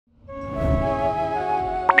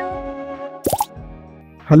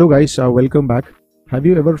Hello guys, welcome back. Have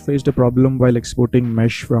you ever faced a problem while exporting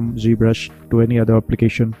mesh from ZBrush to any other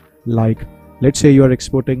application? Like, let's say you are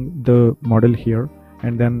exporting the model here,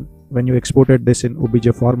 and then when you exported this in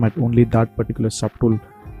OBJ format, only that particular subtool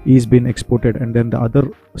is being exported, and then the other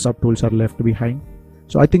subtools are left behind.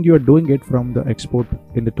 So I think you are doing it from the export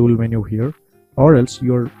in the tool menu here, or else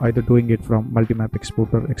you're either doing it from multi-map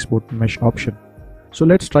export or export mesh option. So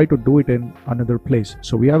let's try to do it in another place.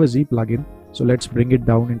 So we have a Z plugin. So let's bring it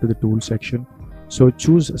down into the tool section. So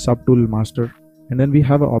choose subtool master, and then we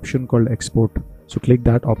have an option called export. So click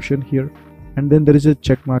that option here, and then there is a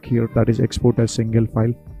check mark here that is export as single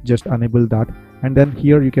file. Just enable that, and then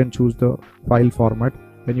here you can choose the file format.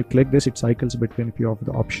 When you click this, it cycles between a few of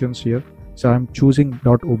the options here. So I'm choosing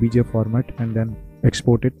 .obj format and then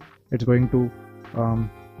export it. It's going to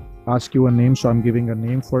ask you a name, so I'm giving a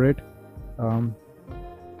name for it, and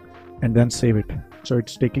then save it. So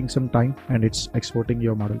it's taking some time and it's exporting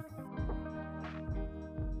your model.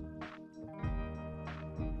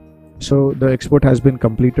 So the export has been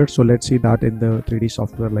completed. So let's see that in the 3D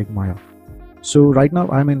software like Maya. So right now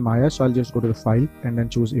I'm in Maya, so I'll just go to the file and then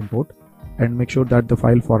choose import, and make sure that the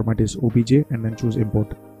file format is OBJ, and then choose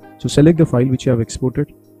import. So select the file which you have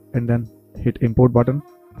exported and then hit import button,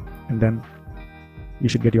 and then you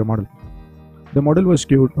should get your model. The model was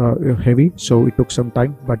heavy, so it took some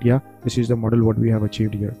time, but yeah, this is the model what we have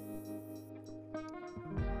achieved here.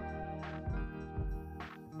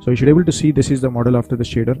 So you should be able to see this is the model after the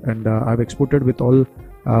shader, and I've exported with all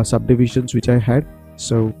subdivisions which I had.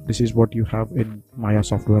 So this is what you have in Maya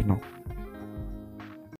software now.